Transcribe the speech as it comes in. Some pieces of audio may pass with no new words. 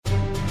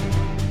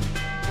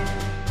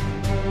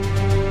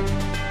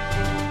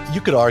you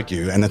could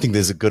argue, and I think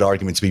there's a good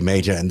argument to be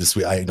made here, and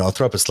I'll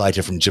throw up a slide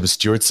here from Jim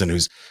Stewartson,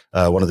 who's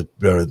one of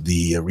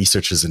the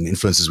researchers and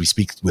influencers we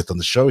speak with on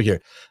the show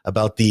here,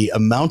 about the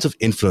amount of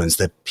influence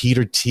that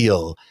Peter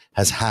Thiel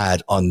has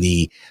had on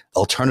the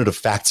alternative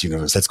facts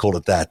universe. Let's call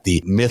it that.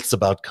 The myths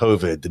about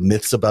COVID, the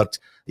myths about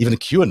even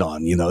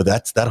QAnon,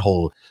 that's that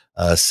whole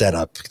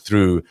setup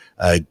through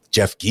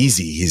Jeff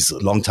Geezy, his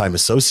longtime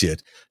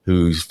associate,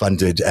 who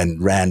funded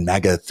and ran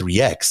MAGA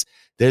 3X.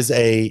 There's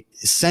a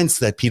sense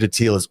that Peter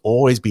Thiel has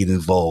always been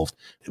involved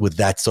with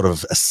that sort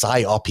of a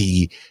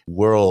psyop-y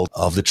world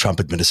of the Trump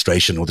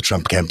administration or the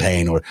Trump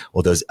campaign or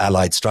those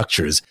allied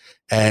structures.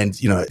 And,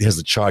 here's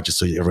the chart just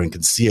so everyone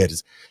can see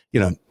it. You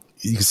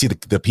can see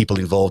the people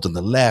involved on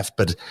the left,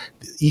 but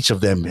each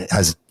of them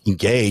has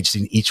engaged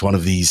in each one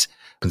of these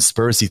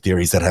conspiracy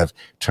theories that have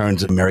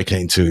turned America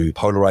into a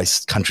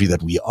polarized country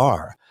that we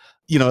are.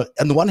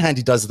 On the one hand,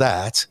 he does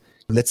that.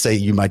 Let's say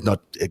you might not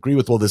agree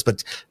with all this,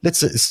 but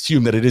let's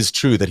assume that it is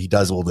true that he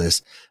does all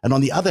this. And on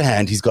the other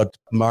hand, he's got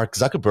Mark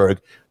Zuckerberg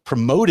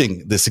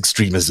promoting this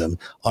extremism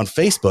on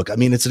Facebook. I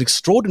mean, it's an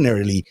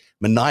extraordinarily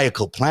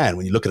maniacal plan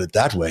when you look at it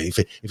that way, if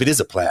it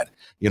is a plan,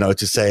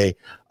 to say,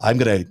 I'm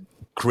going to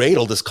create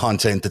all this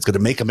content that's going to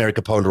make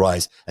America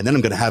polarized, and then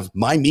I'm going to have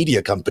my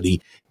media company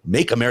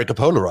make America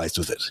polarized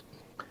with it.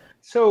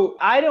 So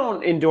I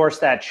don't endorse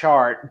that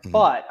chart,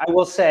 but I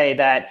will say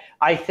that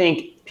I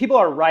think people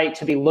are right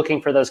to be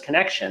looking for those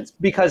connections,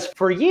 because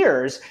for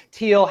years,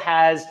 Thiel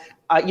has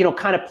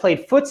kind of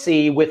played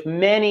footsie with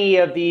many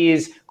of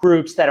these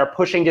groups that are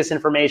pushing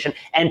disinformation,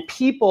 and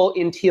people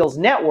in Thiel's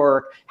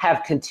network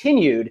have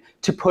continued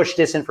to push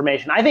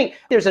disinformation. I think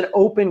there's an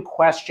open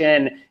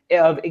question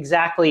of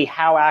exactly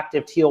how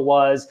active Thiel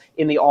was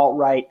in the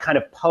alt-right kind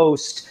of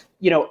post,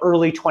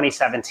 early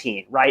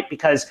 2017, right?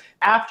 Because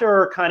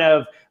after kind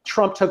of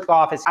Trump took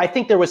office, I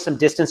think there was some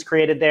distance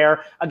created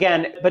there.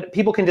 Again, but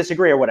people can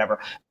disagree or whatever.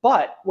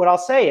 But what I'll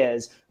say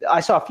is,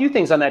 I saw a few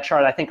things on that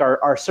chart I think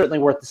are certainly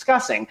worth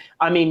discussing.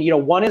 I mean,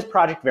 one is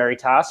Project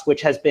Veritas,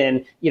 which has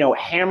been,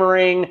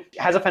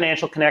 has a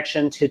financial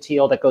connection to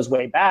Thiel that goes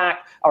way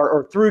back,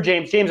 or through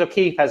James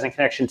O'Keefe has a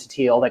connection to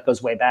Thiel that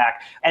goes way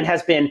back, and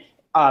has been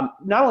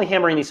not only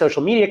hammering these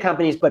social media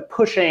companies, but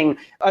pushing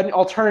an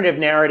alternative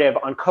narrative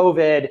on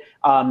COVID.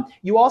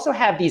 You also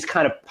have these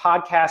kind of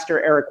podcaster,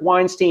 Eric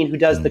Weinstein, who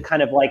does the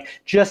kind of like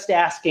just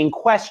asking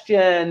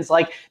questions.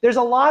 Like there's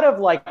a lot of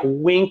like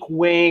wink,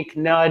 wink,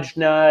 nudge,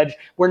 nudge.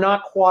 We're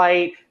not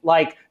quite,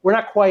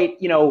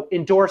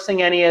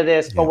 endorsing any of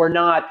this, but we're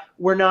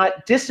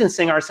not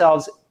distancing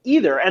ourselves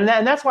either. And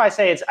that's why I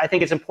say I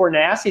think it's important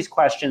to ask these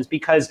questions,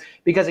 because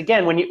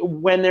again,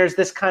 when there's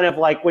this kind of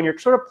like, when you're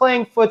sort of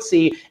playing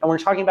footsie and we're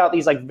talking about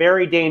these like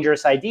very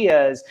dangerous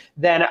ideas,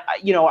 then,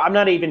 I'm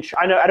not even sure,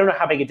 I don't know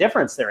how big a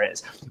difference there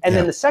is. And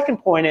then the second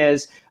point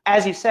is,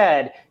 as you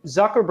said,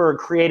 Zuckerberg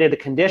created the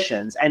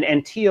conditions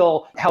and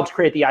Thiel helped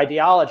create the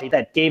ideology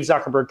that gave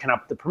Zuckerberg kind of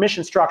the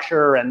permission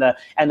structure and the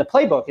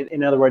playbook,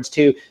 in other words,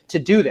 to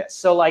do this.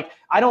 So like,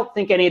 I don't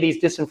think any of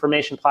these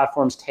disinformation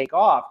platforms take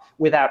off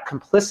without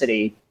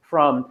complicity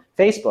from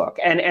Facebook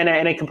and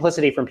a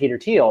complicity from Peter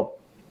Thiel.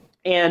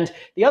 And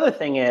the other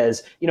thing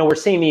is, we're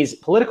seeing these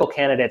political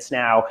candidates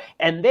now,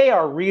 and they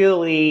are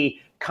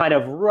really kind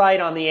of right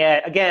on the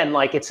edge. Again,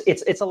 like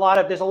there's a lot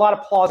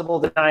of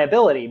plausible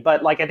deniability,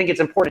 but like I think it's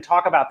important to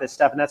talk about this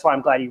stuff, and that's why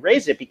I'm glad you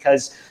raised it,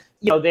 because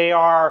they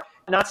are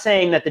not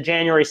saying that the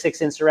January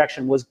 6th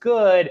insurrection was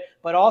good,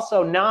 but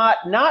also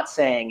not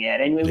saying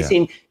it. And we've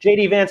seen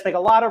J.D. Vance make a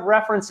lot of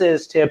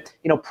references to,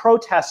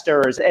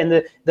 protesters. And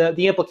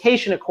the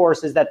implication, of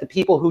course, is that the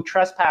people who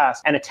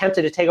trespassed and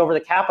attempted to take over the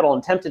Capitol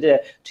and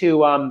attempted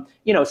to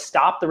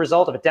stop the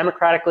result of a of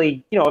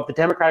the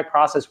democratic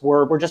process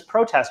were just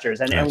protesters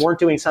and weren't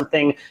doing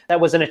something that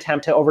was an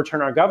attempt to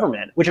overturn our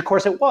government, which of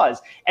course it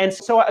was. And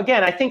so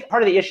again, I think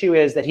part of the issue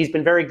is that he's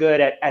been very good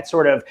at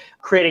sort of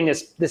creating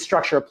this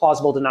structure of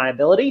plausible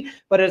deniability.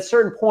 But at a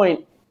certain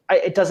point,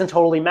 it doesn't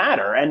totally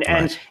matter.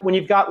 And when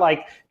you've got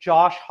like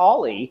Josh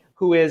Hawley,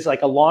 who is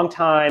like a long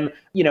time,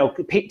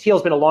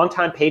 Thiel's been a long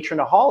time patron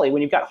of Hawley.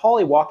 When you've got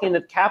Hawley walking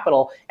into the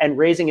Capitol and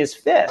raising his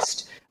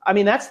fist, I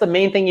mean, that's the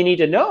main thing you need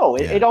to know.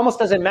 It almost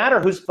doesn't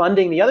matter who's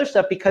funding the other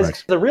stuff,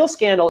 because the real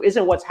scandal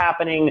isn't what's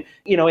happening,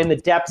 in the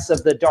depths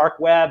of the dark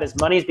web as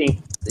money's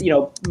being,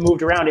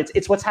 moved around.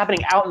 It's what's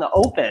happening out in the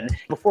open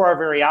before our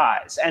very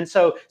eyes. And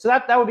so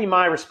that would be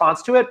my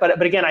response to it.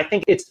 But again, I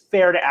think it's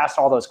fair to ask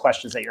all those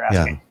questions that you're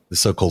asking. Yeah, the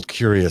so-called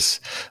curious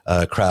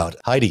crowd.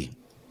 Heidi.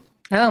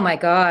 Oh my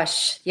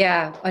gosh.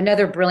 Yeah.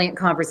 Another brilliant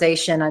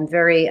conversation. I'm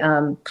very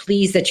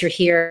pleased that you're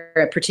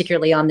here,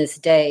 particularly on this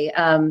day.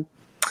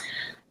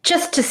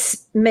 Just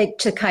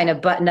to kind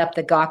of button up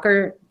the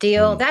Gawker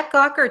deal, that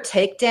Gawker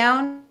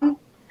takedown,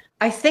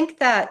 I think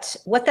that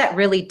what that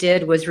really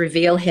did was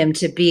reveal him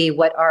to be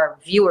what our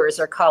viewers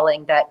are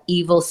calling that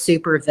evil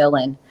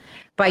supervillain.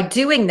 By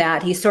doing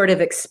that, he sort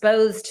of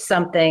exposed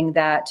something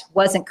that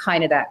wasn't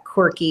kind of that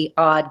quirky,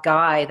 odd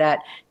guy that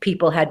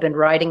people had been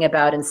writing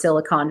about in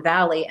Silicon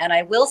Valley. And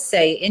I will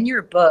say, in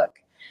your book,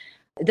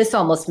 this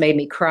almost made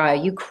me cry.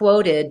 You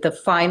quoted the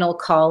final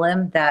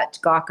column that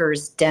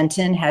Gawker's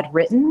Denton had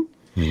written.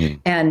 Mm-hmm.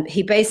 And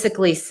he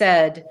basically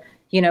said,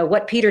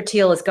 what Peter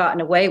Thiel has gotten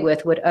away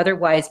with would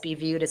otherwise be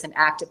viewed as an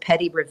act of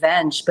petty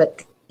revenge,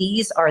 but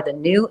these are the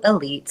new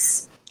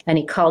elites. And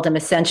he called them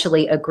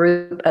essentially a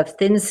group of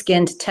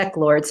thin-skinned tech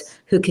lords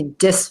who can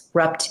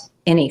disrupt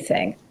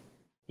anything.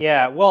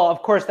 Yeah, well,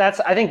 of course,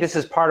 I think this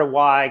is part of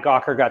why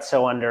Gawker got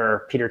so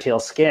under Peter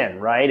Thiel's skin,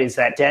 right? Is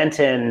that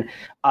Denton,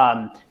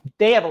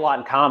 they have a lot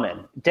in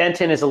common.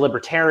 Denton is a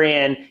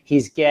libertarian,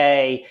 he's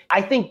gay.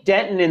 I think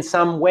Denton in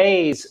some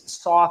ways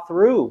saw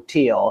through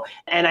Thiel.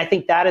 And I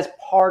think that is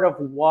part of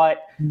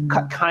what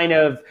kind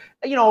of,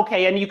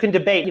 okay, and you can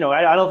debate,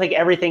 I don't think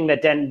everything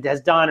that Denton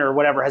has done or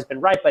whatever has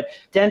been right, but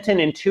Denton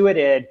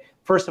intuited,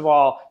 first of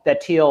all,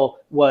 that Thiel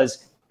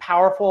was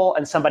powerful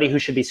and somebody who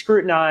should be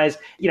scrutinized.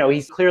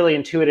 He's clearly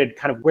intuited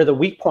kind of where the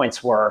weak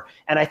points were.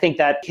 And I think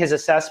that his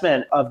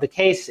assessment of the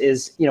case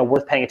is,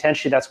 worth paying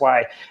attention to. That's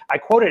why I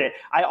quoted it.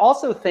 I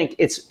also think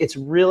it's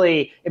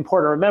really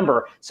important to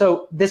remember.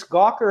 So this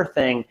Gawker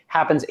thing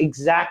happens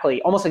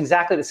almost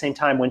exactly the same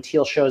time when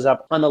Thiel shows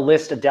up on the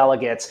list of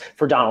delegates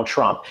for Donald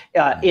Trump.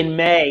 In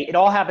May, it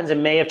all happens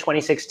in May of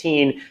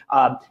 2016.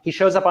 He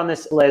shows up on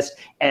this list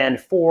and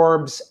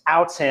Forbes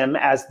outs him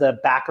as the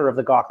backer of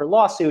the Gawker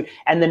lawsuit.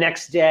 And the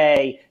next day,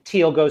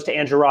 Thiel goes to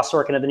Andrew Ross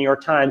Sorkin of the New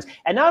York Times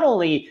and not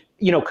only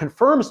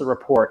confirms the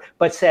report,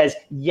 but says,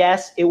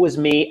 yes, it was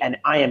me, and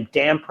I am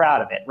damn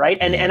proud of it, right?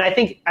 And I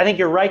think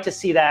you're right to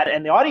see that,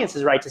 and the audience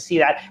is right to see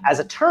that as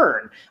a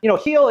turn.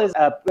 Thiel is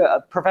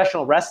a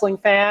professional wrestling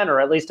fan, or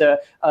at least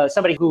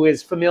somebody who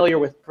is familiar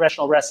with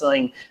professional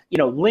wrestling,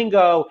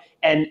 lingo,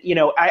 and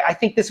I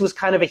think this was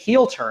kind of a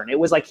heel turn. It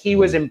was like he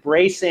was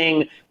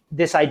embracing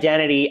this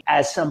identity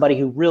as somebody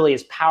who really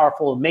is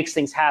powerful, who makes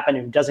things happen,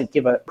 and who doesn't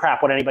give a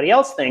crap what anybody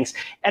else thinks.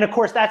 And of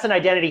course, that's an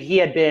identity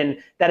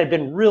that had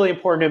been really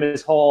important to him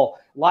his whole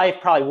life,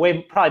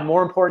 probably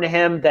more important to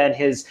him than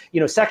his,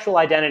 sexual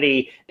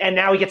identity. And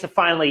now he gets to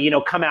finally,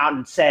 come out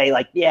and say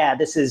like, yeah,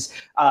 this is,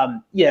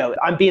 I'm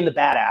being the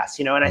badass,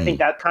 and I think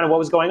that's kind of what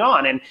was going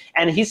on.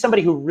 And he's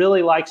somebody who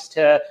really likes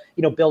to,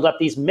 build up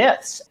these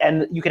myths.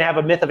 And you can have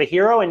a myth of a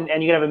hero and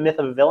you can have a myth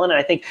of a villain. And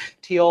I think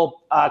Thiel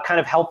kind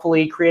of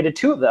helpfully created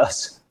two of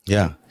those.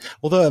 Yeah.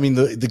 Although,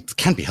 it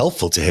can be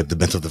helpful to him, the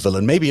myth of the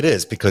villain. Maybe it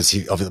is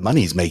because of the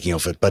money he's making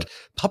off it, but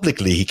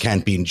publicly he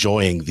can't be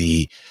enjoying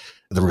the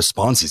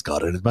response he's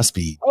got. It must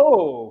be.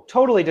 Oh,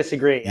 totally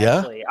disagree.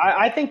 Actually, yeah?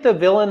 I think the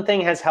villain thing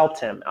has helped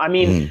him.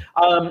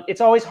 It's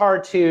always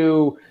hard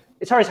to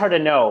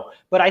know,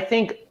 but I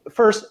think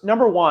first,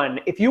 number one,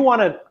 if you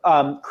want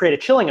to create a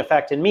chilling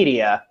effect in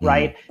media,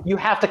 right, you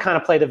have to kind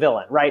of play the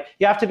villain, right?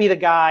 You have to be the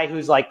guy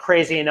who's like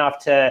crazy enough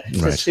to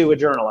sue a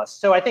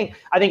journalist. So I think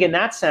in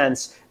that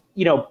sense,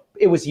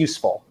 it was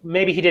useful.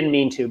 Maybe he didn't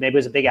mean to. Maybe it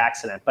was a big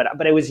accident, but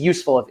it was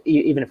useful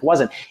even if it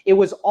wasn't. It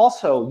was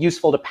also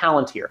useful to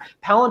Palantir.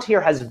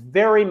 Palantir has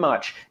very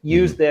much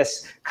used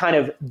this kind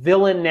of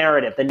villain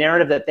narrative, the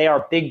narrative that they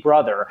are Big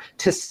Brother,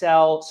 to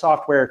sell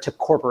software to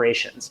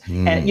corporations.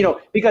 And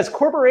because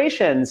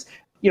corporations,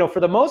 for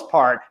the most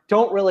part,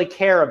 don't really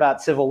care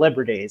about civil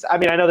liberties. I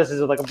know this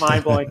is like a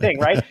mind-blowing thing,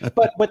 right?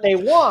 But what they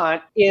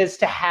want is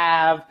to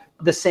have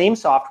the same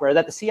software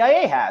that the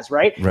CIA has,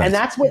 right? And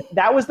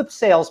that was the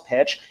sales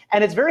pitch.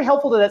 And it's very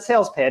helpful to that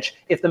sales pitch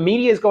if the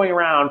media is going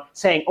around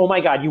saying, oh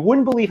my God, you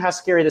wouldn't believe how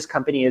scary this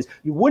company is.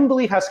 You wouldn't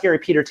believe how scary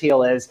Peter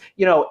Thiel is.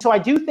 So I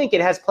do think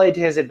it has played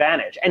to his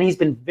advantage. And he's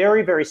been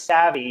very, very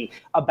savvy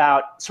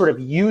about sort of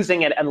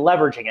using it and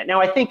leveraging it. Now,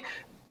 I think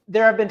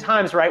there have been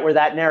times, right, where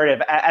that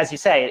narrative, as you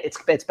say,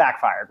 it's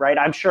backfired, right?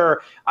 I'm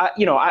sure,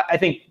 I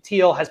think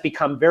Thiel has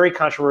become very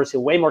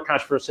controversial, way more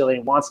controversial than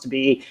he wants to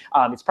be.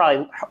 It's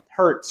probably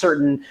hurt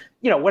certain,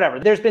 whatever.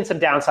 There's been some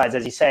downsides,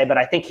 as you say, but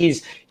I think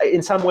he's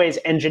in some ways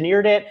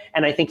engineered it,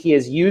 and I think he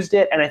has used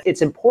it. And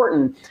it's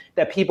important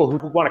that people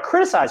who want to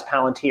criticize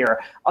Palantir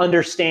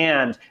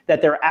understand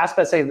that there are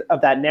aspects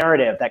of that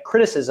narrative, that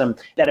criticism,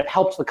 that have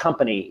helped the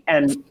company.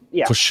 And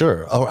yeah, for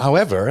sure.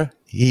 However,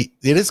 it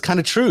is kind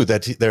of true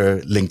that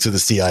they're linked to the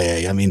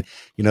CIA.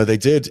 They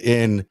did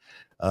in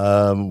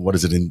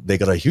they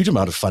got a huge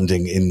amount of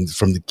funding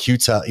from the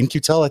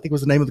In-Q-Tel, I think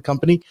was the name of the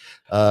company.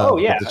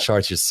 The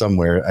chart here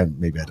somewhere.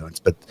 Maybe I don't,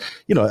 but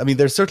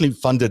they're certainly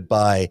funded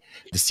by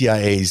the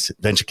CIA's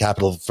venture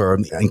capital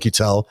firm,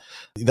 In-Q-Tel.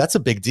 That's a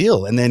big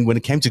deal. And then when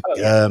it came to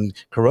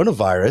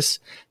coronavirus,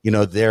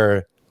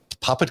 their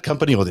puppet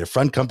company or their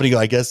front company,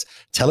 I guess,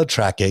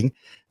 Teletracking,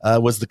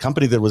 was the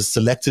company that was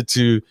selected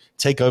to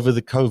take over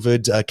the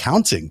COVID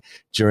counting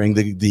during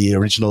the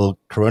original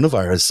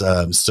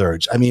coronavirus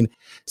surge.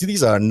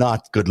 These are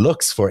not good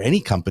looks for any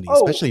company,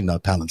 especially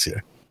not Palantir.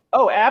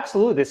 Oh,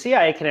 absolutely. The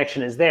CIA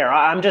connection is there.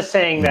 I'm just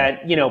saying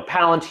that,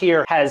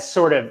 Palantir has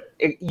sort of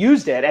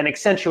used it and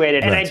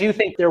accentuated. And I do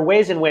think there are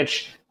ways in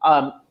which,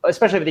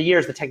 especially over the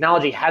years, the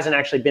technology hasn't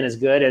actually been as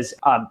good as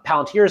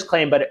Palantir's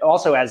claim, but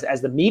also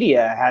as the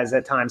media has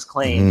at times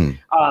claimed.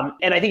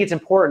 And I think it's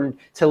important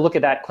to look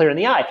at that clear in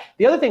the eye.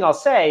 The other thing I'll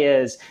say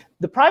is,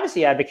 the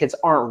privacy advocates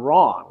aren't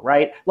wrong,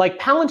 right? Like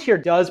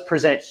Palantir does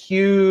present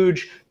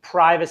huge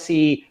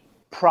privacy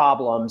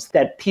problems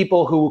that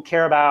people who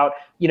care about,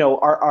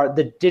 are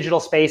the digital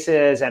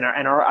spaces and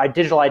our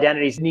digital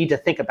identities need to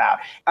think about.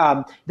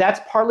 That's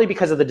partly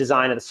because of the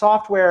design of the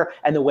software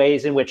and the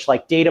ways in which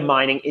like data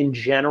mining in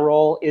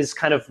general is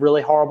kind of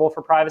really horrible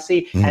for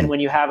privacy. Mm-hmm. And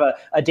when you have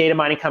a data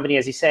mining company,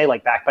 as you say,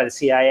 like backed by the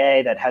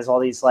CIA that has all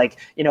these like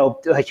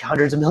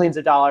hundreds of millions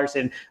of dollars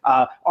in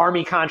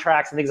army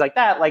contracts and things like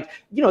that,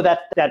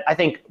 that I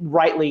think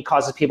rightly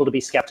causes people to be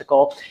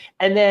skeptical.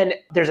 And then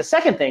there's a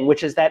second thing,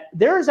 which is that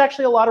there is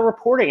actually a lot of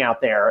reporting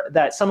out there,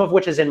 that some of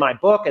which is in my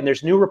book, and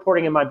there's new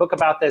reporting in my book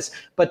about this,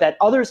 but that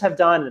others have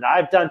done and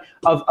I've done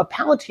of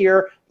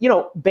Palantir,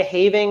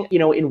 behaving,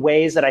 in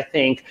ways that I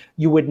think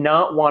you would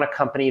not want a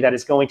company that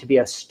is going to be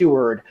a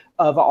steward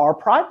of our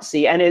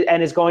privacy and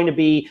is going to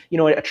be,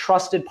 a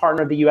trusted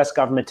partner of the U.S.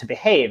 government to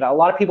behave. A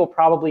lot of people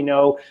probably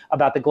know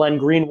about the Glenn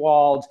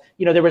Greenwald.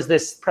 There was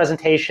this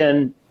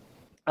presentation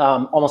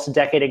almost a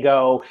decade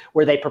ago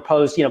where they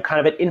proposed,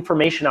 kind of an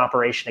information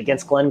operation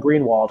against Glenn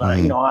Greenwald,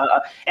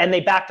 and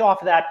they backed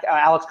off of that.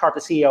 Alex Karp,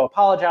 the CEO,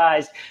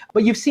 apologized.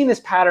 But you've seen this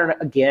pattern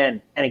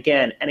again and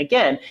again and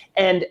again.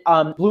 And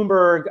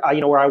Bloomberg,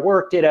 where I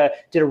work, did a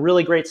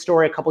really great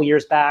story a couple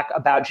years back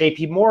about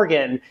JP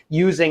Morgan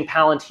using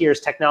Palantir's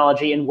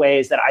technology in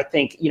ways that I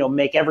think,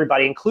 make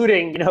everybody,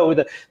 including,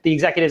 the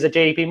executives at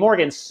JP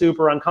Morgan,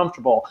 super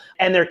uncomfortable.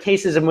 And there are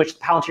cases in which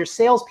Palantir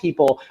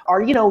salespeople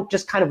are,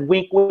 just kind of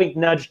wink, wink,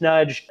 nudge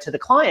to the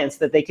clients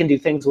that they can do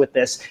things with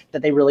this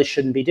that they really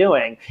shouldn't be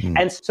doing.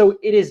 And so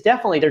there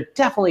are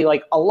definitely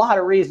like a lot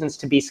of reasons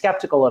to be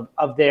skeptical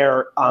of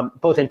their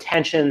both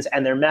intentions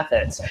and their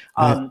methods.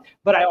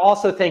 But I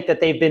also think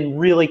that they've been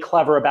really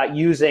clever about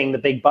using the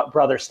big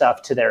brother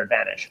stuff to their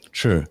advantage.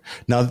 True.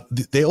 Now,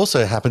 they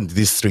also happen to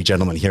these three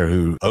gentlemen here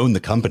who own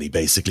the company,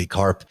 basically.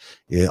 Karp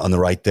on the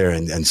right there,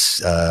 and is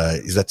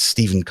that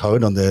Stephen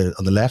Cohen on the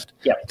left?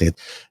 Yeah.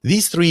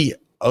 These three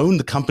own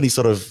the company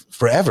sort of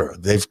forever.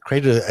 They've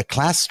created a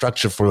class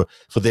structure for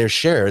their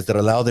shares that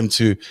allow them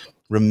to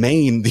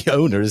remain the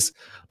owners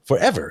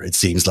forever. It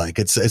seems like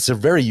it's a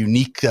very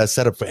unique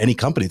setup for any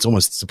company. It's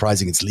almost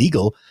surprising it's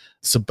legal.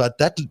 But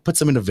that puts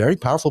them in a very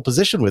powerful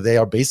position where they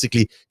are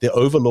basically the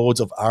overlords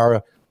of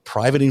our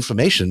private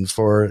information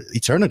for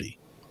eternity.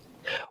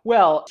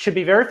 Well, it should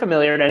be very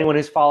familiar to anyone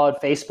who's followed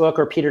Facebook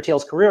or Peter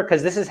Thiel's career,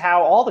 because this is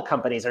how all the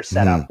companies are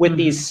set up, with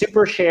these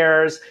super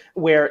shares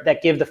that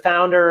give the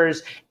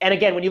founders. And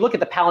again, when you look at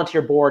the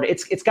Palantir board,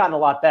 it's gotten a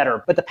lot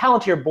better. But the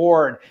Palantir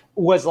board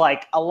was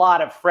like a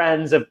lot of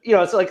friends of,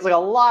 it's like a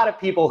lot of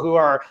people who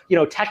are,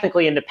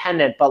 technically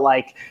independent, but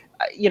like,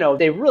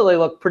 they really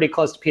look pretty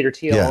close to Peter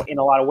Thiel in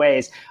a lot of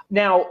ways.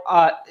 Now,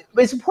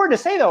 it's important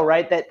to say though,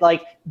 right, that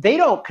like they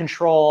don't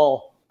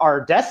control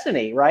our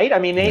destiny, right? I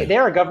mean,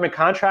 they're a government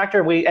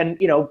contractor.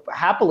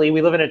 Happily,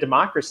 we live in a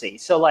democracy.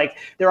 So like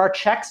there are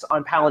checks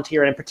on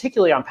Palantir, and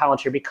particularly on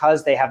Palantir,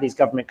 because they have these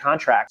government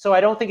contracts. So I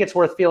don't think it's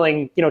worth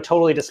feeling,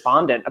 totally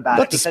despondent about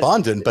it. Not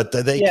despondent, but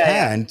they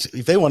can't.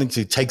 If they wanted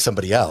to take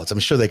somebody out, I'm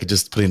sure they could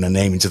just put in a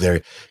name into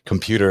their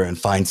computer and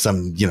find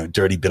some,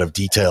 dirty bit of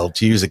detail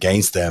to use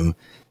against them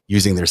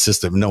using their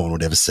system. No one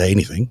would ever say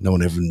anything. No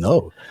one ever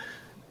know.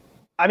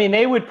 I mean,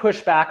 they would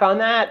push back on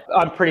that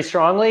pretty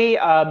strongly,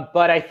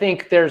 but I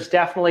think there's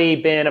definitely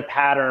been a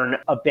pattern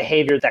of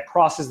behavior that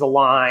crosses the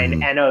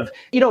line, and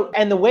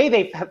and the way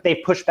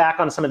they've pushed back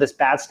on some of this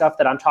bad stuff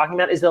that I'm talking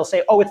about is they'll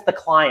say, oh, it's the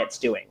client's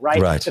doing,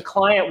 right? The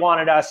client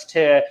wanted us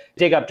to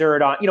dig up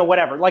dirt on,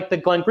 whatever, like the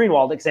Glenn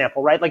Greenwald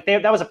example, right? Like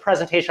that was a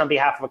presentation on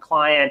behalf of a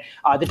client.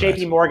 The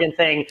JP Morgan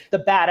thing, the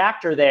bad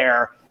actor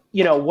there,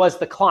 was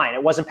the client.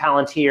 It wasn't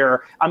Palantir.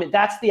 I mean,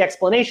 that's the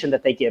explanation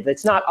that they give.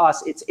 It's not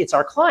us, it's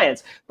our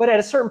clients. But at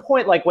a certain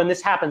point, like when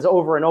this happens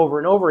over and over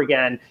and over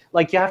again,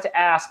 like you have to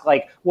ask,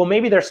 like, well,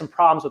 maybe there's some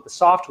problems with the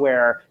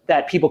software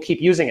that people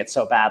keep using it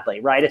so badly,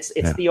 right? It's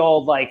the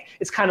old, like,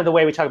 it's kind of the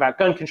way we talk about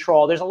gun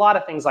control. There's a lot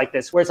of things like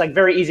this where it's like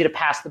very easy to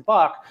pass the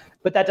buck,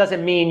 but that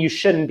doesn't mean you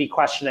shouldn't be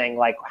questioning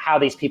like how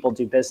these people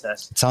do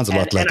business. It sounds a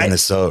lot like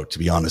NSO, to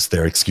be honest,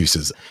 their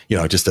excuses,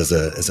 just as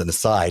an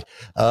aside.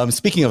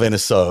 Speaking of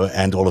NSO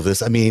and all of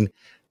this, I mean,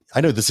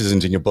 I know this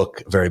isn't in your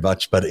book very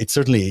much, but it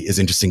certainly is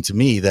interesting to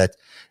me that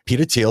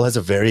Peter Thiel has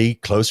a very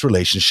close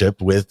relationship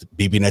with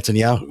Bibi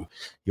Netanyahu.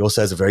 He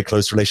also has a very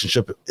close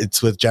relationship.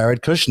 It's with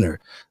Jared Kushner.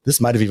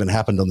 This might have even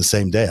happened on the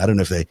same day. I don't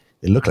know if they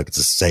look like it's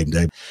the same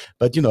day,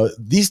 but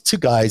these two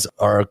guys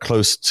are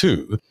close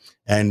too.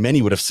 And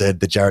many would have said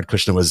that Jared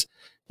Kushner was,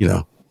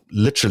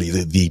 literally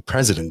the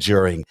president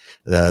during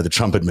the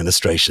Trump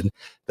administration.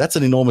 That's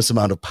an enormous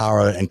amount of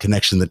power and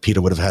connection that Peter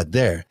would have had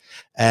there.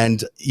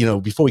 And,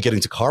 before we get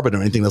into carbon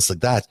or anything else like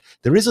that,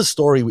 there is a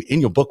story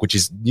in your book, which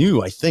is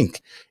new, I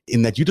think,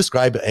 in that you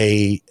describe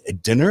a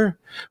dinner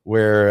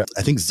where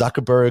I think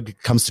Zuckerberg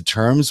comes to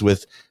terms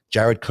with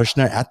Jared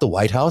Kushner at the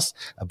White House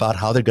about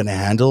how they're going to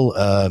handle,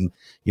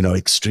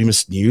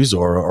 extremist news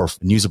or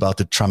news about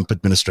the Trump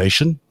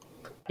administration.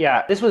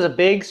 Yeah, this was a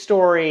big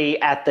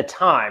story at the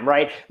time,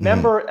 right?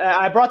 Remember,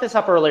 I brought this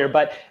up earlier,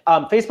 but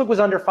Facebook was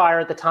under fire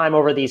at the time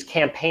over these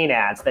campaign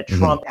ads that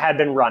Trump had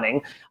been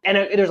running. And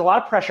there's a lot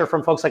of pressure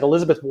from folks like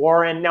Elizabeth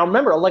Warren. Now,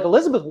 remember, like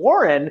Elizabeth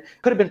Warren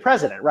could have been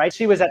president, right?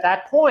 She was at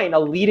that point a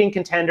leading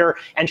contender,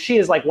 and she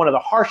is like one of the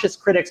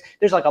harshest critics.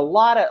 There's like a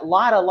lot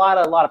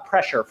of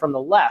pressure from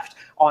the left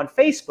on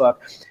Facebook.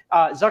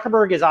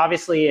 Zuckerberg is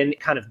obviously in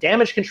kind of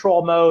damage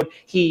control mode.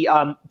 He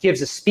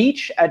gives a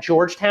speech at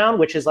Georgetown,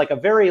 which is like a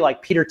very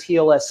like Peter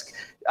Thiel-esque.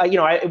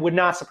 It would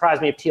not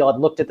surprise me if Thiel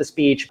had looked at the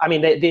speech. I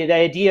mean, the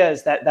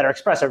ideas that are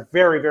expressed are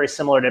very, very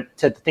similar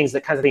to the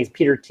kinds of things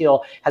Peter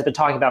Thiel has been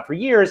talking about for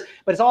years.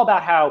 But it's all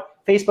about how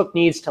Facebook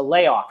needs to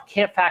lay off,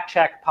 can't fact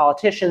check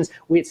politicians.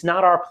 It's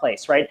not our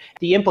place, right?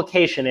 The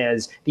implication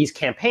is these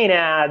campaign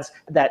ads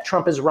that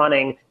Trump is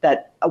running,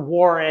 that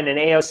Warren and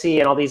AOC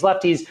and all these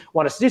lefties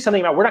want us to do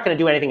something about, we're not going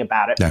to do anything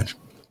about it. Yeah.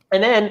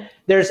 And then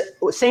there's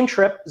same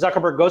trip,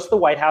 Zuckerberg goes to the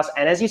White House.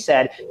 And as you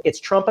said, it's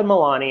Trump and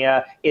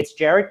Melania, it's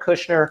Jared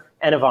Kushner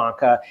and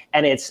Ivanka,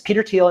 and it's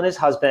Peter Thiel and his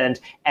husband,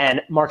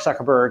 and Mark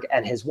Zuckerberg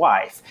and his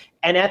wife.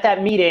 And at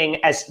that meeting,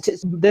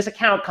 this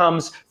account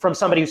comes from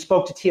somebody who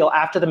spoke to Thiel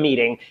after the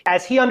meeting,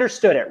 as he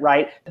understood it,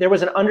 right? There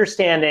was an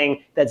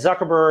understanding that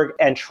Zuckerberg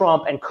and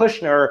Trump and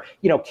Kushner,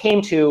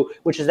 came to,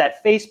 which is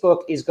that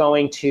Facebook is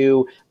going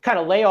to kind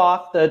of lay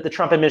off the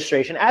Trump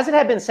administration, as it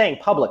had been saying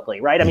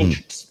publicly, right? I mean,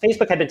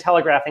 Facebook had been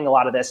telegraphing a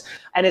lot of this,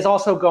 and is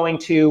also going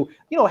to,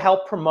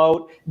 help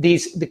promote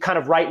the kind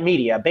of right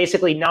media,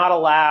 basically not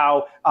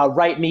allow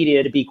right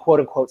media to be quote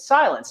unquote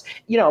silenced.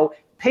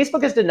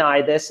 Facebook has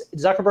denied this.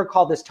 Zuckerberg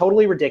called this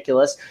totally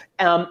ridiculous.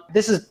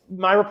 This is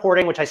my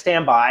reporting, which I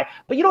stand by,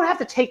 but you don't have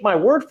to take my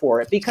word for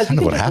it, because you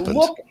can just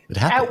look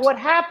at what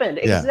happened.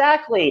 Yeah.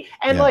 Exactly.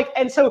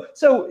 And so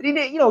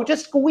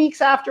just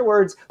weeks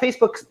afterwards,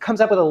 Facebook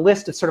comes up with a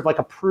list of sort of like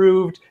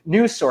approved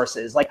news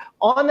sources. Like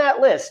on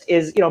that list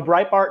is,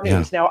 Breitbart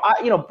News. Yeah.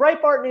 Now,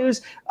 Breitbart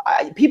News,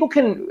 people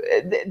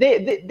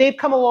they've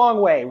come a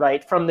long way,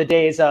 right? From the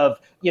days of,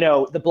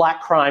 the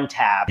black crime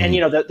tab and,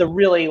 the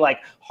really like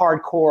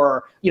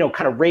hardcore,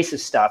 kind of racist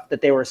stuff that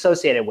they were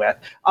associated with.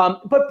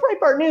 But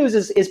Breitbart News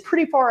is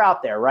pretty far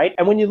out there, right?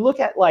 And when you look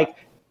at like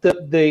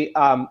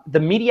the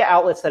media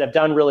outlets that have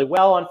done really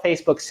well on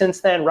Facebook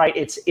since then, right?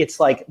 It's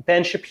like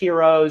Ben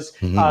Shapiro's,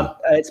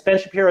 it's Ben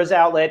Shapiro's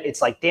outlet.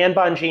 It's like Dan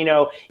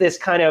Bongino, this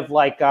kind of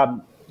like,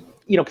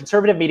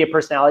 conservative media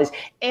personalities.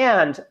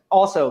 And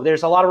also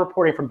there's a lot of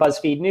reporting from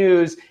BuzzFeed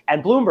News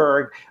and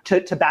Bloomberg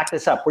to back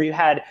this up, where you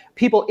had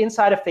people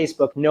inside of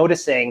Facebook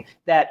noticing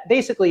that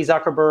basically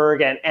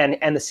Zuckerberg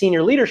and the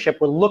senior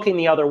leadership were looking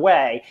the other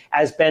way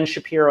as Ben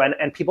Shapiro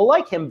and people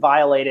like him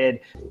violated,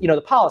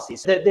 the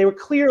policies. That they were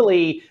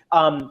clearly,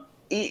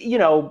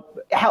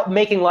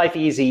 making life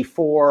easy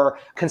for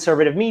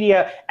conservative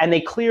media. And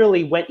they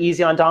clearly went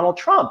easy on Donald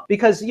Trump,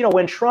 because,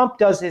 when Trump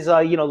does his,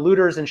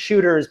 looters and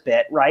shooters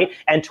bit, right,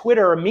 and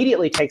Twitter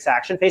immediately takes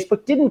action,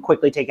 Facebook didn't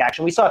quickly take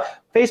action. We saw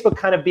Facebook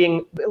kind of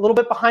being a little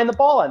bit behind the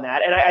ball on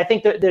that. And I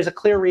think that there's a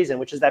clear reason,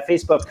 which is that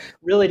Facebook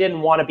really didn't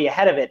want to be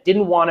ahead of it,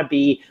 didn't want to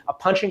be a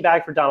punching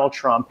bag for Donald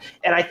Trump.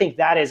 And I think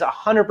that is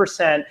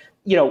 100%,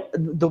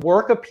 the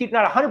work of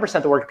not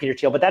 100% the work of Peter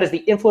Thiel, but that is the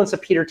influence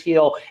of Peter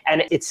Thiel.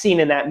 And it's seen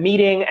in that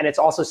meeting, and it's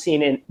also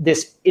seen in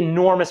this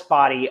enormous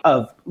body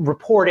of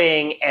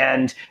reporting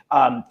and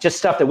just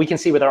stuff that we can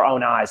see with our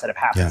own eyes that have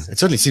happened. Yeah, it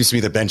certainly seems to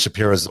me that Ben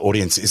Shapiro's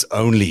audience is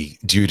only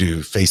due to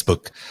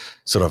Facebook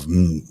sort of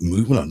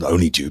well, not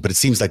only due, but it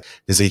seems like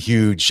there's a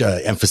huge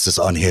emphasis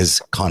on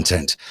his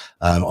content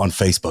on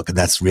Facebook. And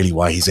that's really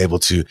why he's able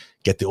to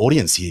get the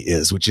audience he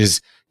is, which is,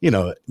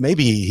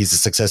 maybe he's a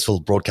successful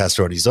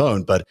broadcaster on his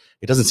own, but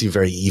it doesn't seem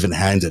very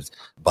even-handed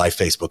by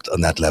Facebook on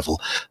that level.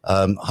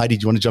 Heidi,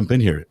 do you want to jump in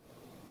here?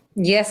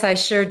 Yes, I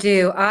sure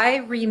do. I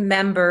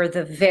remember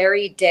the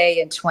very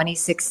day in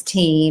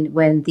 2016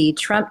 when the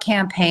Trump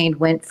campaign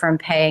went from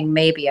paying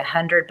maybe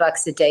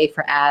 $100 a day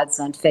for ads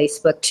on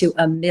Facebook to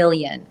 $1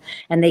 million.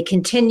 And they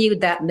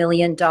continued that $1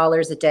 million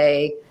a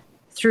day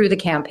through the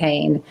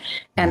campaign.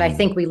 And I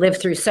think we live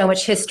through so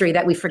much history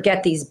that we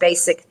forget these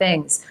basic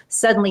things.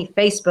 Suddenly,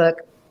 Facebook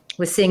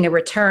was seeing a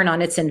return on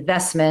its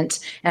investment,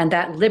 and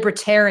that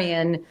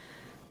libertarian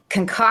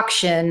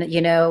concoction,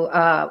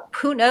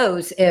 who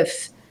knows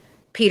if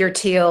Peter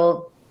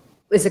Thiel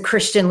is a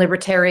Christian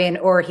libertarian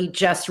or he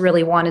just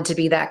really wanted to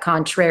be that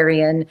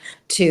contrarian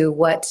to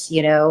what,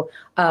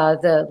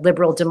 the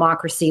liberal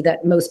democracy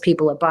that most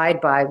people abide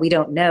by. We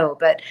don't know,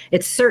 but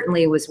it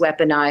certainly was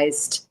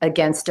weaponized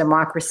against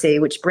democracy,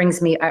 which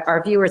brings me,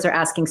 our viewers are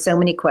asking so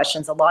many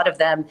questions. A lot of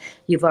them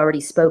you've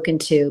already spoken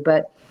to,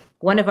 but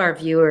one of our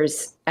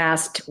viewers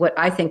asked what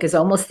I think is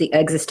almost the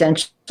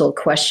existential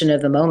question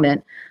of the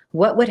moment.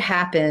 What would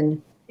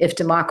happen if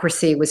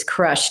democracy was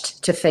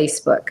crushed to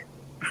Facebook?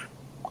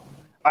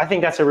 I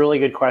think that's a really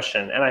good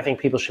question, and I think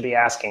people should be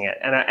asking it.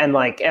 And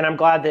I'm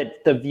glad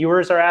that the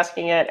viewers are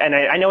asking it. And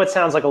I know it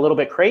sounds like a little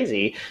bit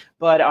crazy,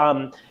 but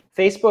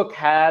Facebook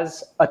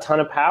has a ton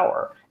of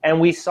power. And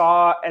we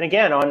saw, and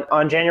again,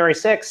 on January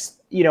 6th,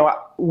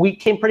 we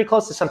came pretty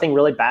close to something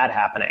really bad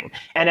happening.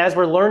 And as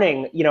we're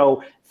learning,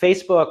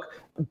 Facebook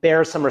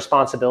bears some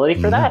responsibility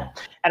for that.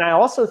 And I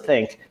also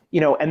think,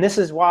 and this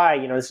is why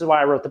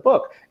I wrote the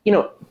book,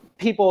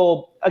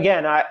 people,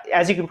 again,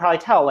 as you can probably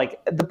tell, like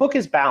the book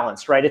is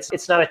balanced, right?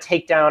 It's not a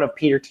takedown of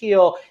Peter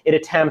Thiel. It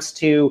attempts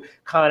to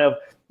kind of,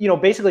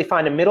 basically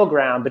find a middle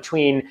ground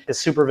between the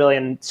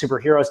supervillain,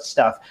 superhero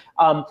stuff.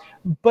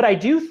 But I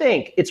do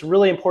think it's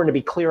really important to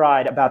be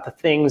clear-eyed about the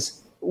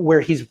things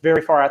where he's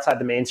very far outside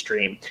the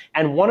mainstream.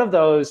 And one of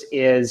those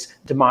is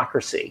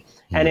democracy.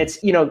 And it's,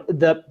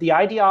 the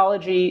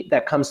ideology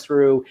that comes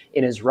through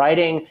in his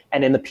writing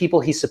and in the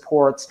people he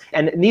supports.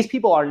 And these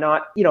people are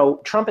not,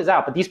 Trump is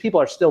out, but these people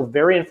are still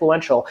very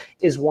influential,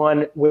 is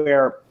one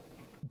where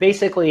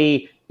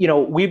basically,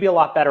 we'd be a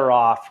lot better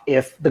off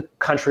if the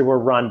country were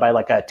run by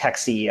like a tech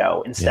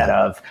CEO instead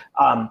of,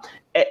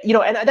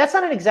 and that's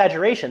not an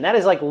exaggeration. That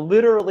is like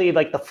literally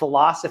like the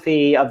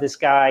philosophy of this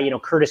guy,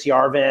 Curtis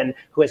Yarvin,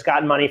 who has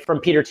gotten money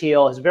from Peter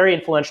Thiel, is very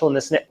influential in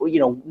this,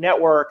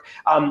 network.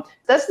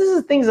 This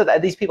is things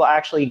that these people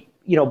actually,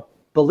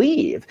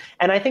 believe.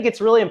 And I think it's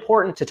really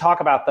important to talk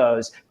about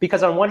those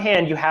because on one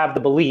hand, you have the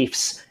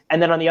beliefs, and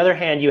then on the other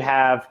hand, you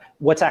have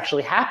what's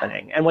actually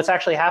happening. And what's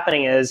actually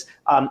happening is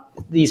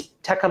these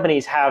tech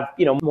companies have,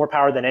 more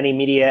power than any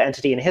media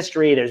entity in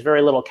history. There's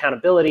very little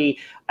accountability.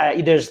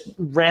 There's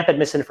rampant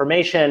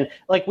misinformation.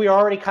 Like we are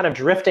already kind of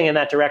drifting in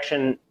that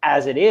direction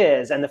as it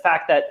is. And the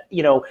fact that,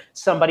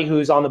 somebody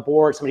who's on the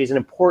board, somebody who's an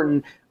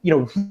important,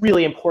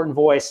 really important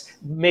voice,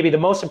 maybe the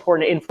most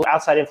important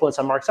outside influence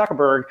on Mark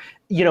Zuckerberg,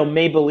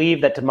 may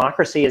believe that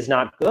democracy is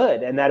not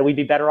good and that we'd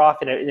be better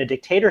off in a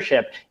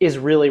dictatorship is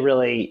really,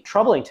 really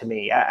troubling to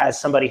me as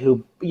somebody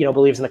who,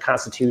 believes in the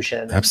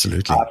Constitution,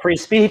 absolutely, free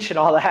speech and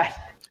all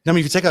that. I mean,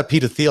 if you take out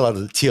Peter Thiel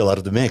out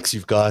of the mix,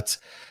 you've got,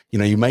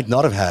 you might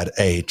not have had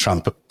a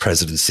Trump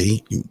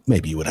presidency,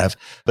 maybe you would have,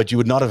 but you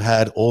would not have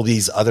had all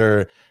these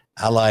other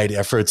allied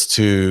efforts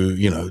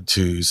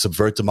to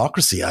subvert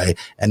democracy.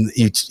 And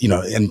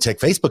take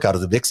Facebook out of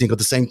the mix, and you got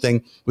the same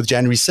thing with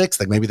January 6th.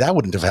 Like maybe that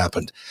wouldn't have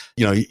happened.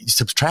 You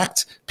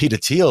subtract Peter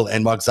Thiel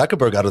and Mark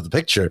Zuckerberg out of the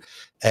picture,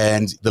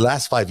 and the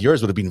last 5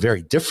 years would have been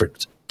very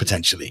different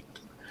potentially.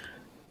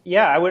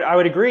 Yeah, I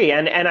would agree,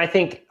 and I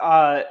think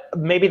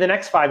maybe the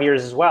next 5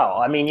 years as well.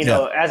 I mean,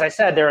 as I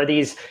said,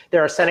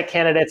 there are Senate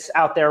candidates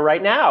out there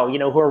right now,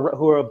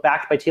 who are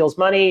backed by Thiel's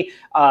money,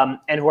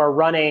 and who are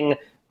running,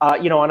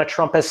 on a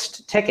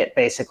Trumpist ticket,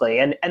 basically,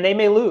 and they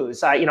may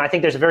lose. I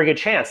think there's a very good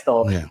chance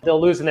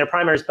they'll lose in their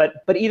primaries.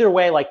 But either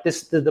way, like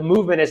this, the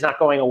movement is not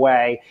going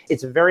away.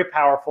 It's very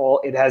powerful.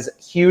 It has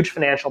huge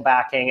financial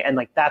backing, and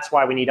like that's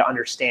why we need to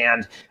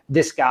understand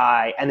this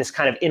guy and this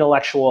kind of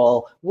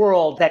intellectual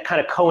world that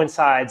kind of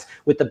coincides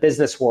with the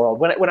business world.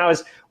 When I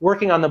was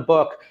working on the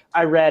book,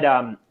 I read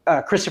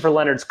Christopher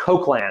Leonard's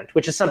Cokeland,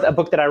 which is a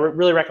book that I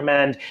really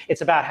recommend.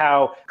 It's about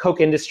how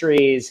Coke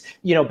Industries,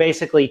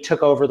 basically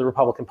took over the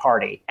Republican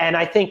Party. And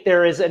I think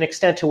there is an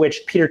extent to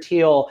which Peter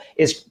Thiel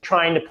is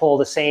trying to pull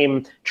the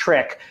same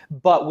trick,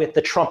 but with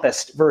the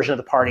Trumpist version of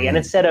the party. And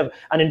instead of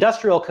an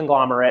industrial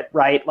conglomerate,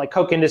 right, like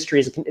Coke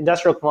Industries, an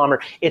industrial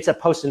conglomerate, it's a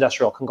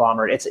post-industrial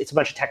conglomerate. It's a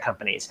bunch of tech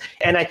companies.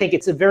 And I think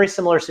it's a very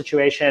similar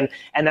situation.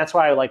 And that's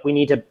why we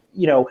need to,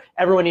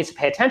 everyone needs to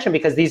pay attention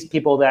because these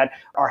people that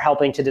are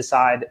helping to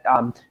decide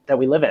that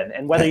we live in.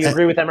 And whether you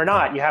agree with them or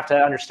not, you have to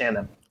understand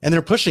them. And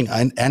they're pushing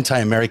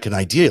anti-American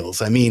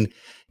ideals. I mean,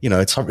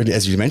 it's hard,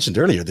 as you mentioned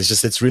earlier,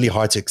 it's really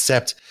hard to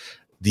accept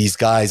these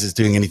guys as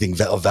doing anything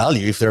of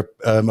value if they're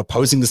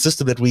opposing the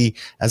system that we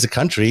as a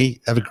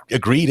country have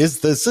agreed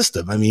is the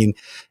system. I mean,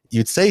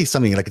 you'd say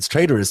something like it's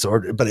traitorous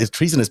but it's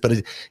treasonous, but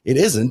it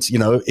isn't,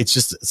 it's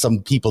just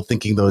some people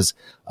thinking those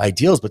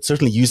ideals, but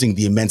certainly using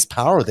the immense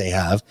power they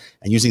have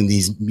and using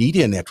these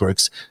media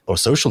networks or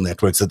social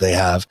networks that they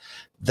have.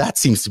 That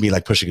seems to me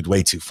like pushing it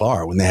way too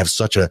far when they have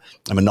such a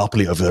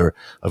monopoly over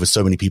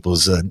so many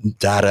people's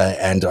data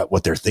and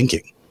what they're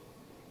thinking.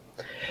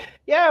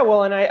 Yeah,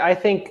 well, and I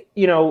think,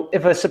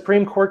 if a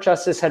Supreme Court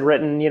justice had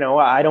written,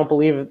 I don't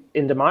believe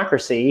in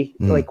democracy,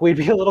 we'd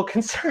be a little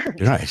concerned.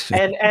 Right.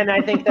 And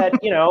I think that,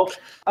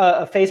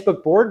 a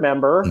Facebook board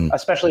member,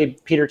 especially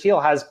Peter Thiel,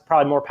 has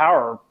probably more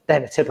power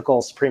than a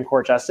typical Supreme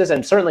Court justice.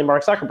 And certainly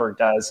Mark Zuckerberg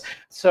does.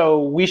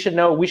 So we should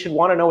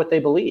want to know what they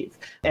believe.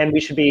 And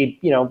we should be,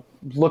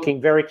 looking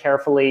very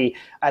carefully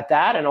at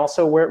that and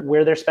also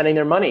where they're spending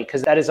their money,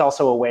 because that is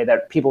also a way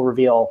that people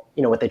reveal,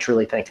 what they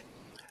truly think.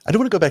 I do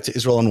want to go back to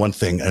Israel on one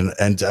thing,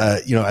 and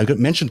I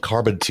mentioned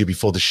Carbon to you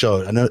before the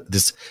show. I know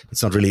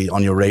it's not really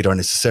on your radar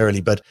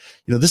necessarily, but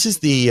this is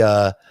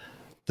the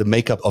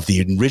makeup of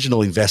the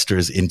original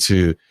investors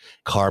into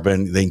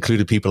Carbon. They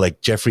included people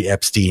like Jeffrey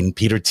Epstein,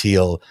 Peter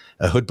Thiel,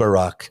 Ehud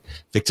Barak,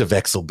 Victor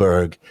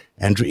Vekselberg,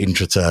 Andrew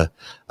Intrata,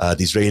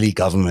 the Israeli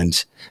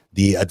government.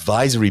 The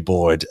advisory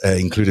board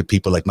included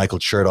people like Michael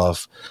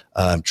Chertoff,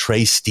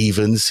 Trey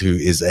Stevens, who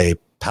is a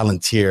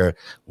Palantir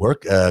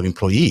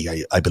employee,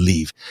 I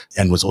believe,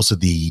 and was also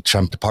the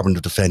Trump Department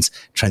of Defense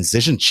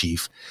transition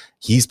chief.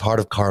 He's part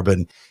of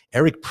Carbon.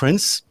 Eric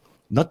Prince,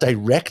 not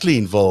directly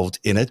involved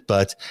in it,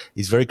 but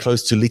he's very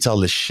close to Lital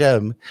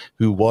Leshem,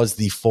 who was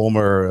the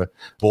former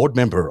board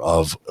member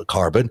of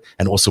Carbon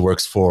and also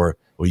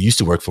used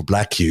to work for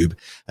Black Cube.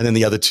 And then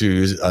the other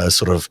two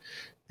sort of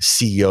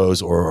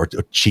CEOs or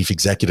chief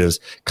executives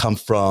come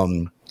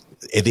from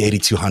the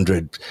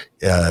 8200,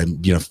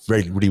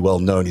 very really well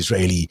known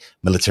Israeli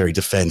military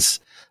defense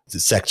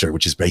sector,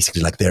 which is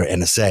basically like their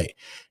NSA.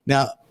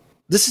 Now,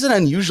 this is an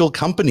unusual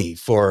company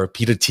for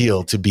Peter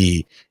Thiel to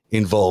be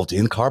involved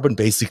in. Carbon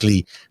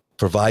basically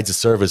provides a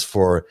service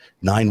for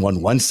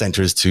 911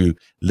 centers to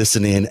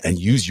listen in and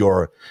use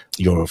your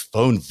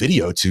phone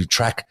video to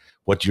track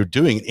what you're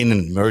doing in an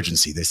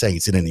emergency. They're saying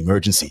it's in an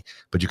emergency,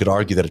 but you could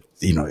argue that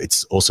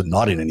it's also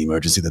not in an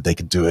emergency that they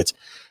could do it.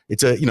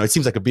 It's it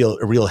seems like a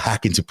real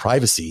hack into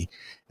privacy.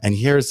 And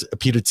here's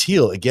Peter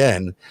Thiel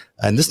again,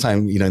 and this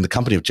time, in the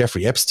company of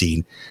Jeffrey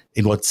Epstein,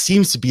 in what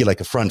seems to be like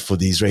a front for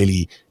the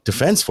Israeli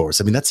Defense Force.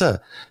 I mean, it's a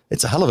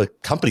hell of a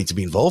company to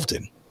be involved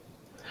in.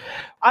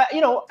 I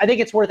think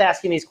it's worth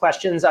asking these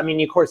questions. I mean,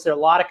 of course, there are a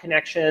lot of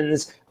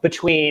connections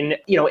between,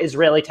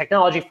 Israeli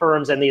technology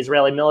firms and the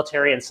Israeli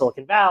military and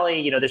Silicon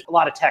Valley. There's a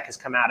lot of tech has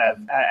come out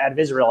of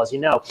Israel, as you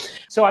know.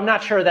 So I'm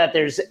not sure that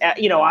there's,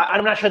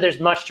 I'm not sure there's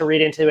much to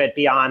read into it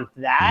beyond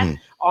that. Mm-hmm.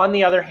 On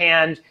the other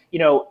hand,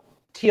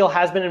 Thiel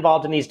has been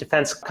involved in these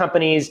defense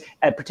companies,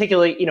 and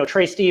particularly,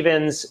 Trey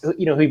Stevens, who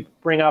you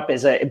bring up,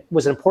 was an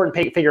important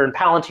figure in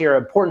Palantir,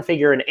 an important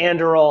figure in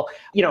Anduril.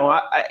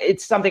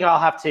 It's something I'll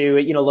have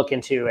to, look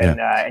into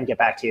and get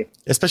back to you.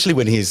 Especially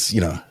when he's,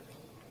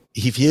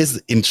 if he is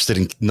interested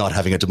in not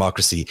having a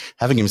democracy,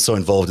 having him so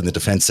involved in the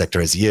defense sector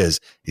as he is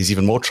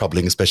even more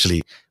troubling,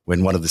 especially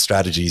when one of the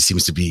strategies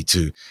seems to be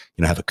to,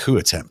 have a coup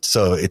attempt.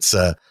 So it's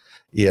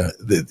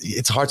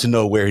it's hard to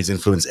know where his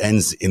influence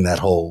ends in that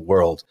whole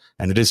world,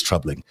 and it is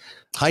troubling.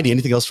 Heidi,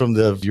 anything else from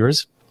the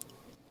viewers?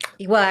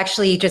 Well,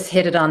 actually, you just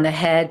hit it on the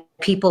head.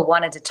 People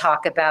wanted to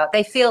talk about,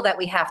 they feel that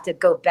we have to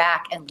go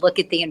back and look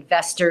at the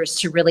investors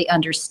to really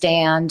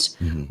understand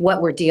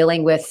what we're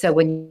dealing with. So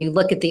when you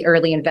look at the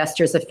early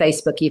investors of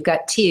Facebook, you've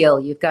got Thiel,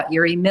 you've got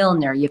Yuri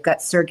Milner, you've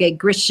got Sergey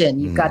Grishin,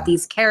 you've got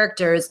these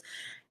characters.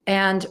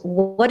 And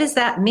what does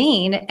that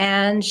mean?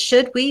 And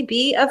should we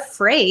be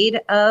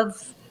afraid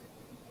of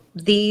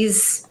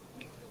these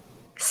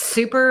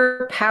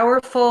super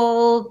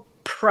powerful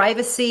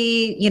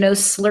privacy,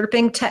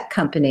 slurping tech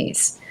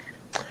companies?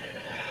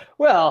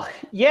 Well,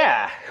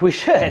 yeah, we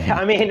should.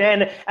 I mean,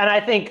 and I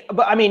think,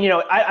 but I mean,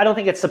 I don't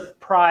think it's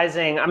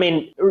surprising. I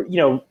mean,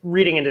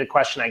 reading into the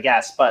question, I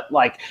guess, but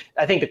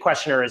I think the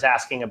questioner is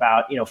asking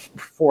about,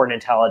 foreign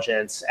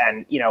intelligence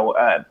and,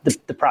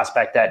 the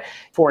prospect that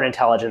foreign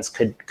intelligence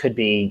could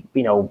be,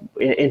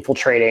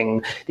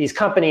 infiltrating these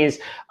companies.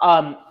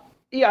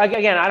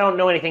 Again, I don't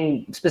know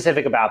anything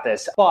specific about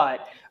this,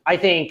 but I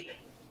think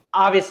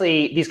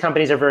obviously these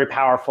companies are very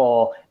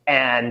powerful,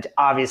 and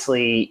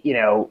obviously,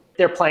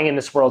 they're playing in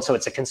this world, so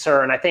it's a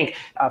concern. I think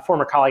a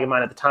former colleague of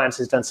mine at the Times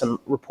has done some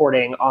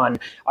reporting on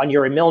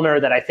Yuri Milner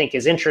that I think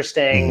is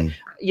interesting.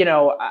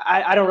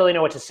 I don't really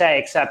know what to say,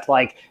 except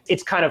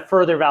it's kind of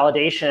further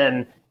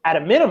validation at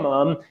a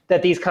minimum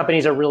that these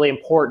companies are really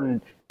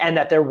important and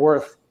that they're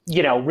worth,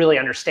 really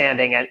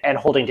understanding and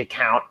holding to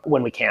account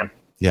when we can.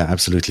 Yeah,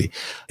 absolutely.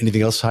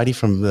 Anything else, Heidi,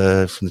 from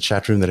the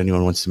chat room that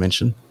anyone wants to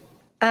mention?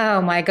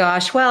 Oh my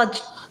gosh. Well,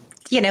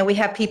 we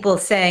have people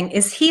saying,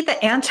 is he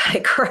the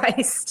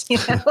Antichrist?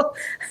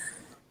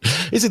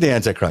 Is he the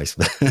Antichrist?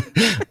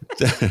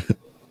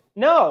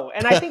 No.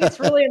 And I think it's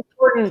really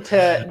important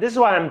this is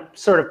why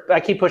I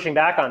keep pushing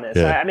back on this.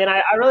 Yeah.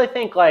 I really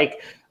think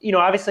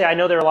obviously I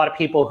know there are a lot of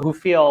people who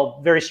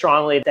feel very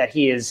strongly that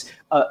he is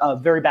a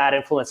very bad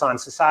influence on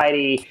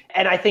society.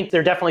 And I think there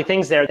are definitely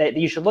things there that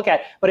you should look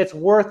at, but it's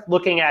worth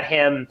looking at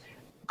him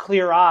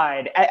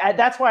clear-eyed.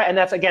 That's why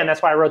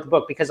I wrote the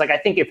book, because I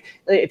think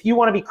if you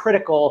want to be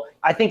critical,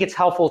 I think it's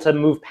helpful to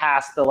move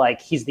past the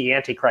he's the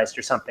Antichrist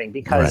or something,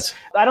 because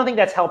I don't think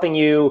that's helping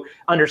you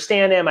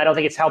understand him. I don't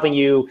think it's helping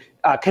you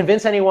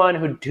convince anyone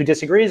who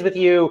disagrees with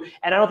you,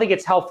 and I don't think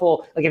it's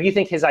helpful. If you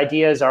think his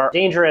ideas are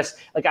dangerous,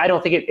 I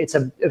don't think it's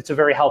a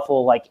very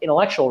helpful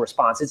intellectual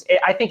response.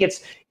 I think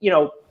it's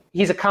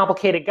he's a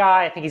complicated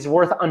guy. I think he's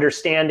worth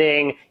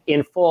understanding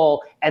in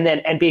full,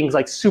 and being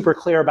super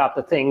clear about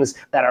the things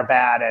that are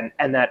bad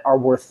and that are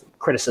worth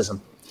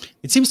criticism.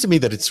 It seems to me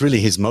that it's really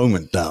his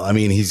moment now. I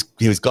mean, he's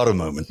got a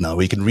moment now.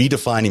 He can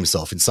redefine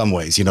himself in some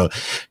ways.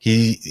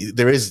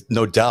 There is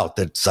no doubt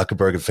that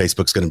Zuckerberg and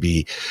Facebook's going to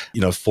be,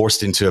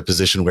 forced into a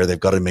position where they've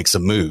got to make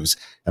some moves.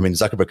 I mean,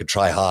 Zuckerberg could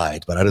try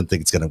hide, but I don't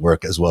think it's going to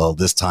work as well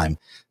this time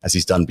as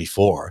he's done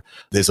before.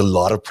 There's a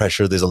lot of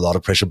pressure. There's a lot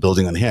of pressure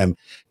building on him.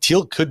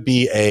 Thiel could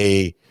be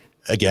a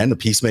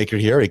peacemaker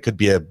here. He could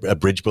be a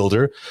bridge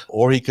builder,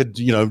 or he could,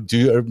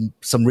 do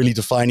some really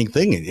defining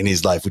thing in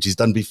his life, which he's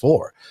done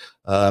before.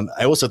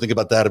 I also think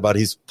about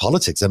his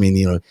politics. I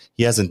mean,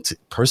 he hasn't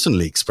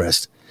personally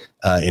expressed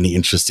any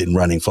interest in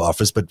running for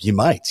office, but he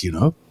might,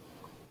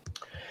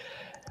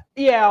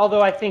 Yeah,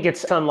 although I think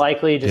it's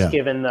unlikely, just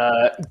given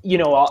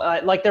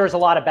the, like there was a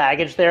lot of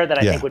baggage there that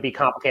I think would be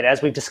complicated,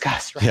 as we've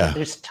discussed. Right? Yeah.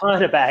 There's a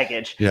ton of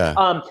baggage. Yeah.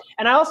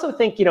 And I also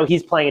think,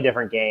 he's playing a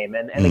different game,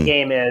 and the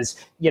game is,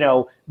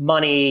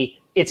 money.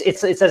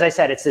 It's as I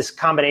said, it's this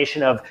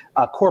combination of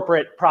a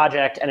corporate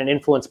project and an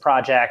influence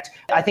project.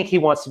 I think he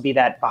wants to be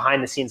that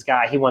behind the scenes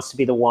guy. He wants to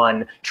be the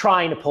one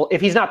trying to pull, if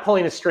he's not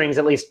pulling the strings,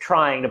 at least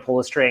trying to pull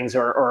the strings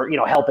or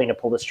helping to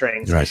pull the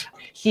strings. Right.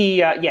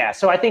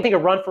 So I think a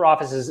run for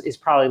office is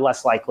probably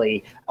less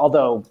likely,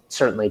 although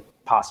certainly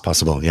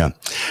possible. Yeah.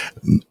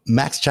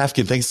 Max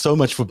Chafkin, thanks so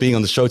much for being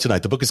on the show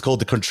tonight. The book is called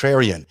The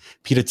Contrarian,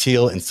 Peter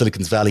Thiel in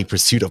Silicon Valley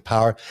Pursuit of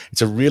Power.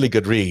 It's a really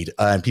good read,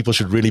 and people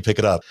should really pick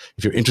it up.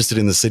 If you're interested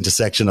in this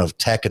intersection of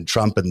tech and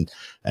Trump and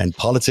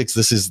politics,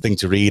 this is the thing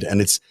to read. And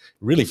it's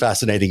really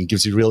fascinating. It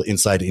gives you real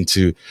insight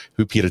into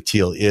who Peter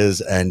Thiel is,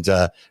 and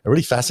a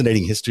really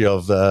fascinating history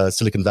of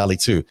Silicon Valley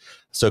too.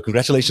 So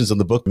congratulations on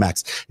the book,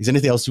 Max. Is there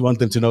anything else you want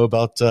them to know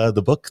about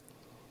the book?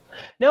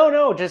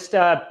 No, just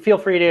feel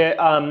free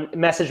to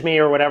message me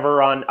or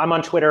whatever. I'm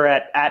on Twitter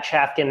at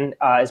Chafkin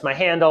is my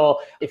handle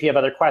if you have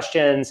other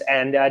questions,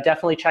 and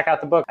definitely check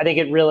out the book. I think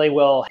it really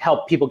will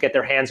help people get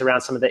their hands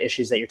around some of the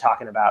issues that you're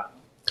talking about.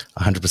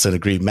 100%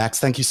 agree. Max,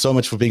 thank you so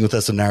much for being with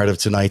us on Narrative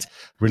tonight.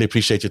 Really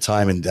appreciate your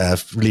time, and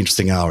really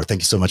interesting hour.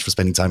 Thank you so much for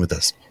spending time with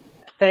us.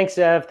 Thanks,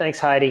 Zev. Thanks,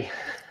 Heidi.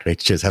 Great.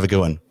 Cheers. Have a good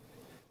one.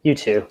 You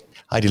too.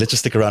 Heidi, let's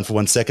just stick around for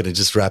 1 second and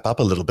just wrap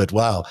up a little bit.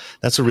 Wow,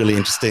 that's a really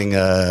interesting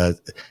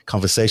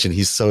conversation.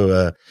 He's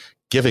so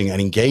giving and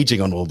engaging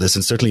on all this,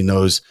 and certainly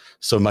knows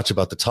so much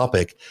about the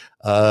topic.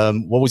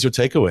 What was your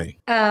takeaway?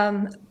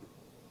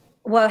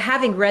 Well,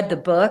 having read the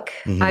book,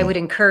 I would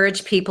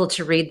encourage people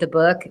to read the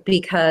book,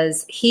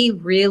 because he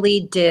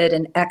really did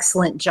an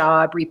excellent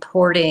job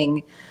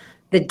reporting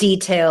the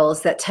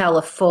details that tell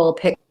a full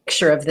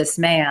picture of this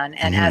man.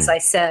 And as I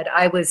said,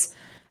 I was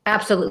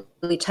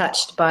absolutely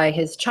touched by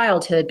his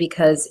childhood,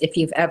 because if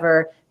you've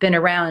ever been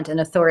around an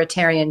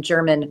authoritarian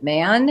German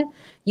man,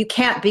 you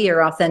can't be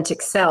your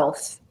authentic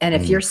self. And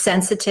if you're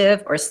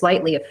sensitive or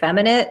slightly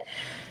effeminate,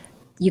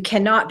 you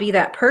cannot be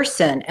that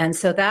person. And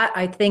so that,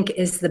 I think,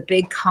 is the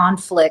big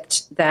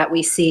conflict that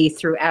we see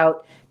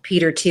throughout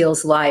Peter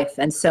Thiel's life.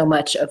 And so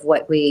much of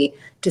what we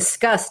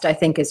discussed, I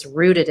think, is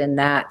rooted in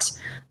that.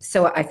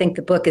 So I think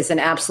the book is an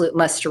absolute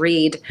must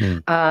read.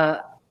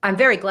 I'm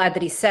very glad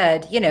that he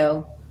said,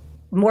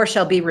 more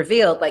shall be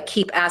revealed, like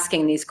keep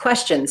asking these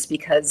questions,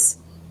 because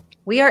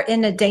we are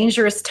in a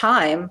dangerous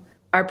time.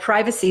 Our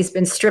privacy's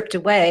been stripped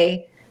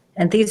away,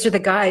 and these are the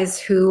guys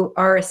who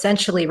are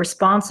essentially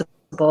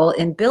responsible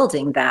in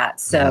building that.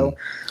 So,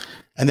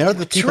 and there are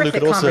the people who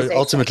could also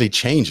ultimately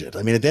change it.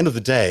 I mean, at the end of the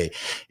day,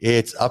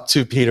 it's up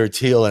to Peter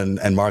Thiel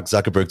and Mark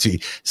Zuckerberg to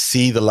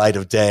see the light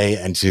of day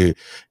and to,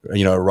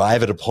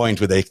 arrive at a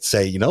point where they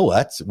say, you know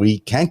what,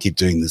 we can't keep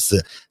doing this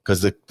because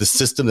the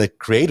system that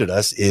created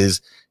us is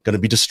going to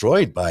be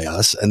destroyed by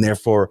us, and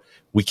therefore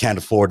we can't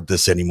afford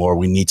this anymore.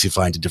 We need to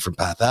find a different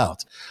path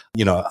out.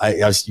 You've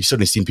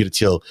certainly seen Peter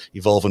Thiel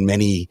evolve in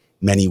many,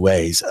 many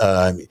ways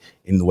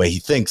in the way he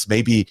thinks.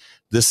 Maybe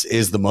this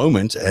is the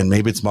moment, and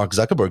maybe it's Mark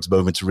Zuckerberg's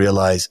moment to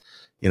realize,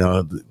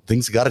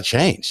 things got to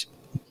change.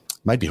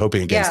 Might be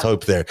hoping against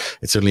hope there.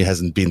 It certainly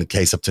hasn't been the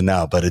case up to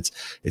now, but it's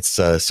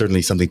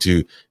certainly something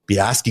to be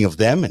asking of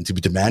them and to be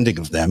demanding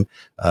of them.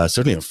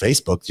 Certainly on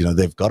Facebook,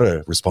 they've got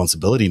a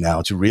responsibility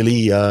now to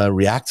really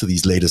react to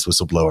these latest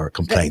whistleblower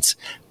complaints.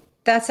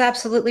 That's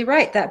absolutely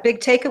right. That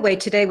big takeaway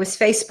today was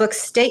Facebook's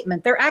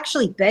statement. They're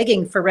actually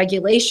begging for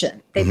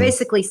regulation. They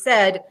basically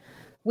said,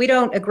 we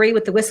don't agree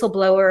with the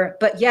whistleblower,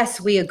 but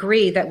yes, we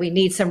agree that we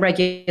need some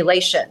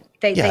regulation.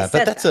 They said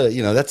but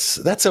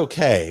that's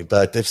okay.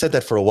 But they've said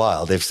that for a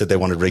while. They've said they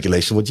wanted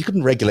regulation. Well, you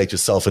can regulate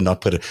yourself and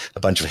not put a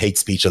bunch of hate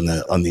speech on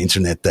the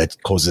internet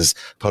that causes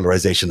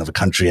polarization of a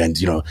country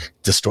and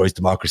destroys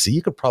democracy.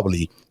 You could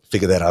probably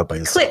figure that out by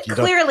yourself.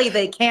 Clearly,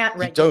 they can't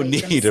regulate. You don't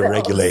need themselves. a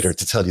regulator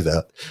to tell you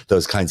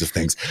those kinds of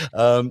things.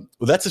 Well,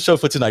 that's the show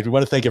for tonight. We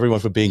want to thank everyone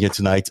for being here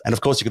tonight. And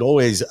of course, you can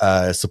always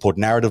support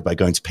Narrative by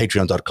going to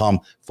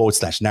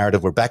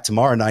patreon.com/narrative. We're back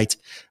tomorrow night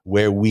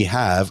where we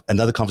have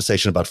another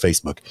conversation about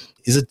Facebook.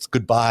 Is it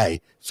goodbye,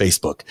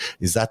 Facebook?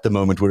 Is that the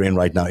moment we're in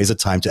right now? Is it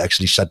time to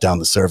actually shut down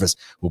the service?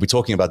 We'll be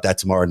talking about that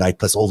tomorrow night,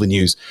 plus all the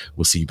news.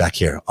 We'll see you back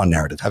here on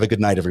Narrative. Have a good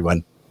night,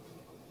 everyone.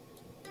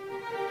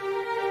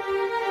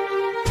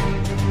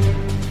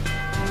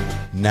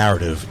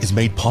 Narrative is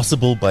made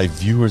possible by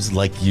viewers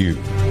like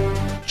you.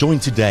 Join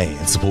today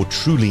and support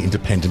truly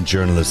independent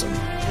journalism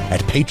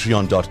at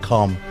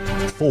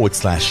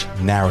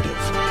patreon.com/narrative.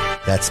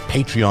 That's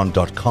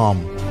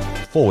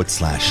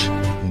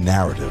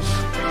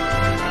patreon.com/narrative.